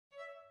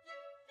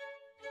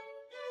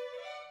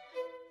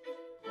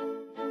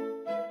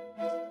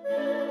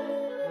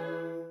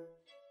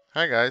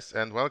Hi guys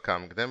and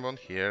welcome, gnembon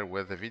here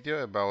with a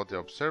video about the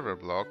observer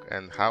block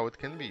and how it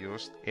can be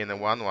used in a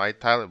one-wide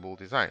tileable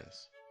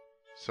designs.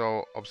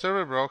 So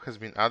observer block has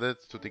been added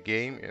to the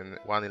game in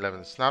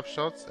 1.11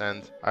 snapshots,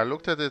 and I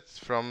looked at it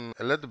from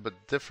a little bit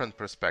different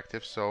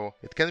perspective. So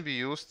it can be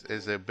used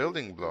as a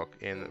building block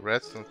in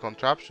redstone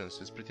contraptions.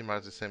 It's pretty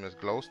much the same as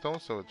glowstone,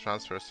 so it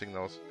transfers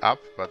signals up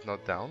but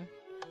not down,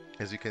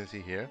 as you can see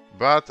here.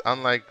 But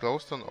unlike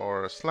glowstone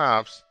or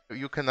slabs,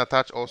 you can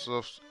attach all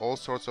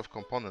sorts of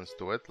components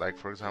to it. Like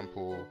for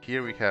example,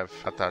 here we have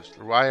attached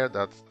wire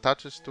that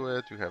attaches to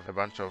it. You have a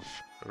bunch of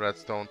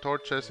redstone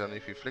torches, and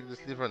if you flick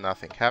this lever,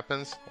 nothing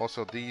happens.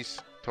 Also, these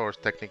torch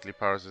technically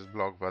powers this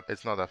block, but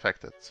it's not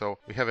affected. So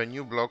we have a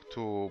new block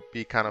to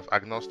be kind of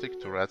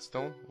agnostic to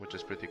redstone, which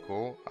is pretty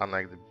cool,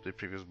 unlike the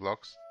previous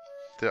blocks.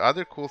 The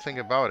other cool thing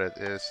about it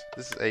is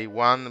this is a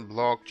one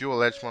block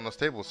dual edge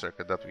monostable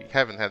circuit that we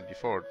haven't had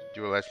before.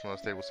 Dual edge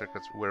monostable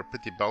circuits were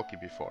pretty bulky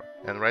before.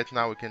 And right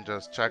now we can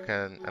just chuck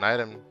an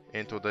item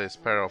into this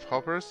pair of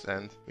hoppers,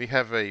 and we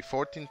have a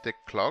 14-tick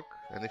clock,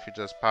 and if you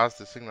just pass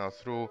the signal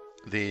through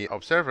the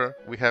observer,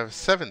 we have a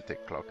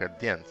 7-tick clock at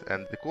the end.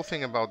 And the cool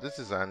thing about this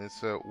design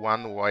is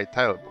one wide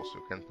tileable, so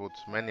you can put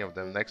many of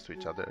them next to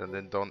each other and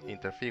then don't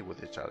interfere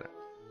with each other.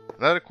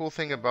 Another cool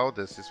thing about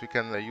this is we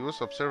can use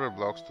observer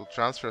blocks to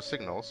transfer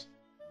signals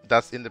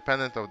that's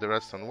independent of the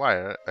redstone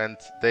wire, and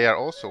they are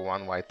also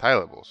one wide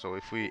tileable. So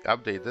if we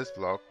update this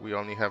block, we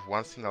only have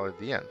one signal at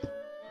the end.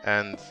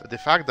 And the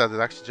fact that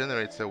it actually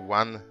generates a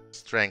one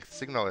strength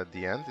signal at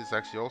the end is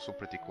actually also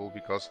pretty cool,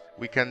 because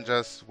we can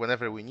just,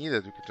 whenever we need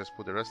it, we can just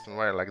put the redstone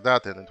wire like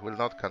that and it will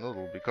not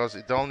canoodle, because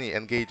it only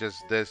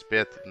engages this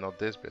bit, not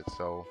this bit.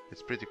 So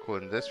it's pretty cool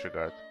in this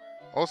regard.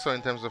 Also,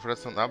 in terms of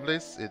redstone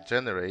updates, it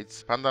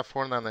generates.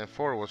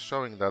 Panda4994 was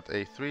showing that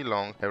a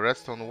 3-long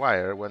redstone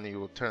wire, when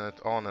you turn it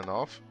on and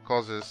off,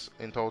 causes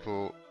in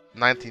total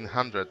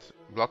 1900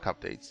 block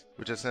updates,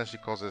 which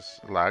essentially causes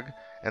lag.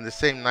 And the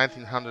same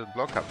 1900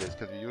 block updates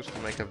can be used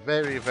to make a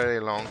very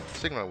long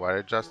signal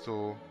wire just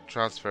to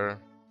transfer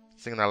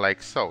signal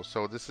like so.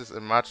 So this is a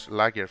much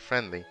laggier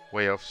friendly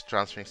way of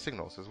transferring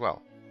signals as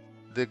well.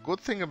 The good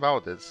thing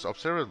about this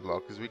observer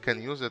block is we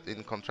can use it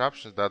in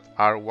contraptions that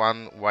are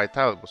one wide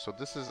tileable. So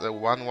this is a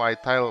one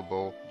wide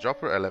tileable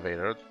dropper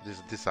elevator.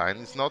 This design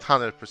is not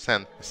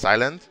 100%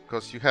 silent,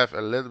 because you have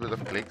a little bit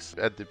of clicks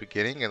at the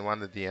beginning and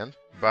one at the end,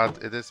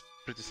 but it is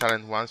pretty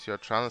silent once you are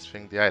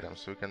transferring the items.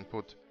 So you can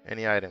put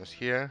any items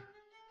here,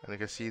 and you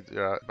can see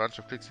there are a bunch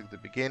of clicks at the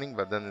beginning,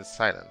 but then it's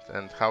silent.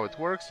 And how it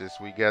works is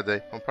we get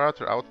a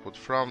comparator output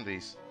from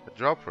this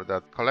dropper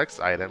that collects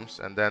items,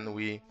 and then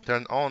we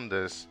turn on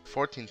this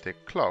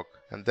 14-tick clock,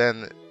 and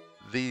then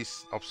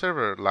this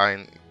observer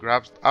line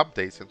grabs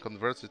updates and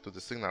converts it to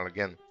the signal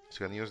again.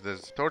 So you can use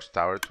this torch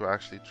tower to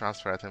actually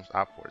transfer items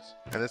upwards.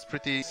 And it's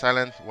pretty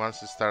silent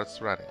once it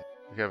starts running.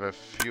 We have a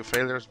few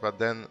failures, but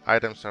then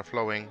items are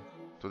flowing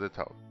to the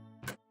top.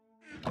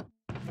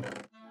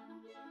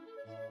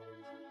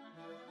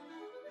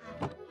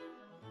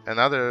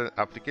 Another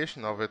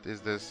application of it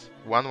is this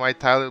one wide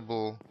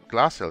tileable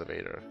glass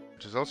elevator,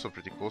 which is also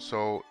pretty cool.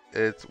 So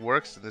it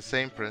works in the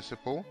same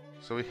principle.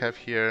 So we have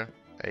here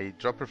a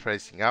dropper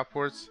facing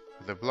upwards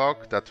with a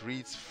block that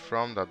reads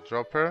from that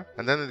dropper,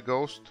 and then it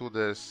goes to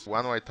this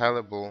one wide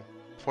tileable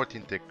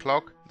 14-tick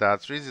clock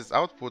that reads its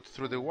output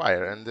through the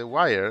wire, and the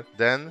wire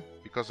then,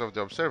 because of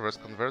the observers,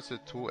 converts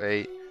it to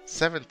a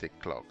 7-tick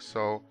clock.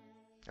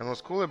 And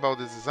what's cool about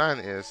this design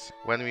is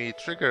when we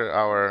trigger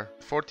our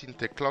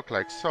 14-tick clock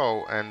like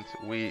so, and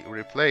we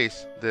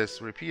replace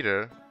this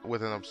repeater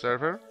with an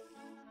observer,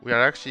 we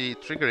are actually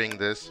triggering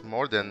this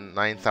more than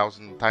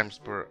 9,000 times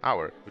per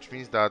hour, which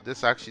means that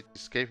this actually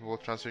is capable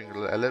of transferring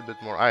a little bit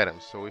more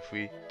items. So if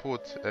we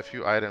put a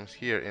few items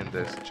here in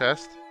this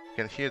chest, you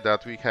can hear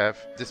that we have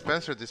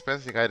dispenser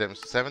dispensing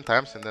items 7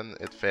 times and then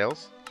it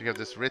fails. So you have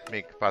this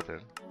rhythmic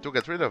pattern. To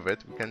get rid of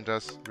it, we can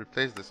just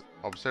replace this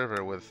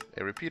observer with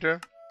a repeater,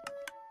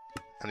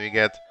 and we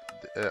get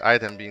the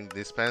item being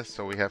dispensed.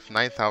 So we have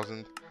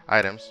 9,000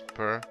 items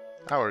per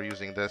hour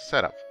using this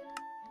setup.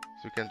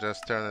 So you can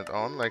just turn it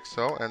on like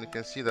so, and you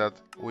can see that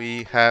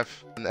we have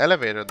an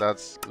elevator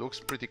that looks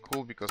pretty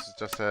cool, because it's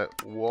just a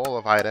wall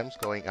of items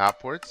going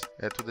upwards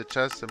to the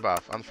chests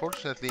above.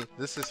 Unfortunately,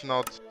 this is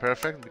not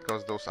perfect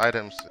because those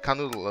items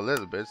canoodle a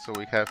little bit. So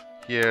we have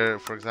here,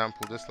 for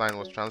example, this line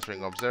was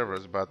transferring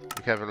observers, but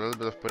we have a little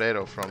bit of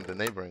potato from the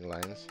neighboring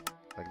lines,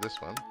 like this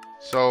one.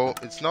 So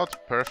it's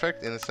not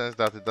perfect in the sense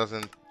that it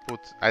doesn't put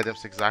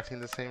items exactly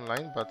in the same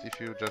line, but if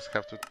you just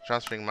have to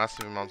transferring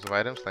massive amounts of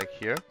items like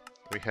here,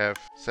 we have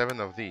 7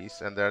 of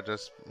these, and they're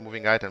just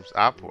moving items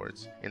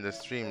upwards in the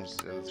streams,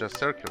 just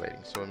circulating.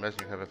 So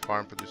imagine you have a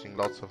farm producing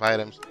lots of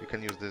items, you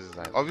can use this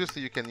design.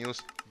 Obviously you can use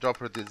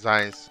dropper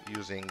designs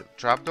using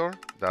trapdoor.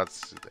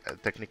 That's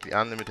technically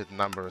unlimited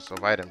numbers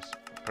of items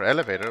per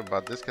elevator,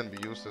 but this can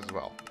be used as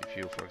well if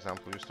you, for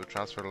example, used to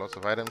transfer lots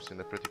of items in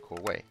a pretty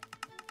cool way.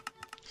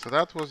 So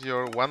that was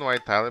your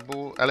one-wide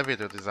tileable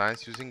elevator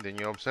designs using the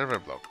new observer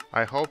block.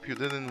 I hope you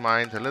didn't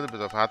mind a little bit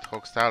of ad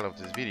hoc style of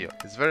this video.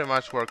 It's very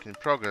much work in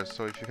progress,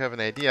 so if you have an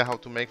idea how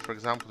to make, for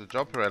example, the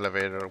dropper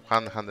elevator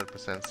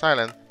 100%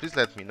 silent, please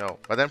let me know.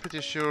 But I'm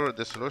pretty sure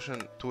the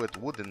solution to it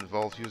would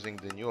involve using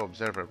the new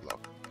observer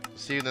block.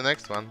 See you in the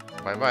next one.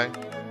 Bye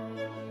bye.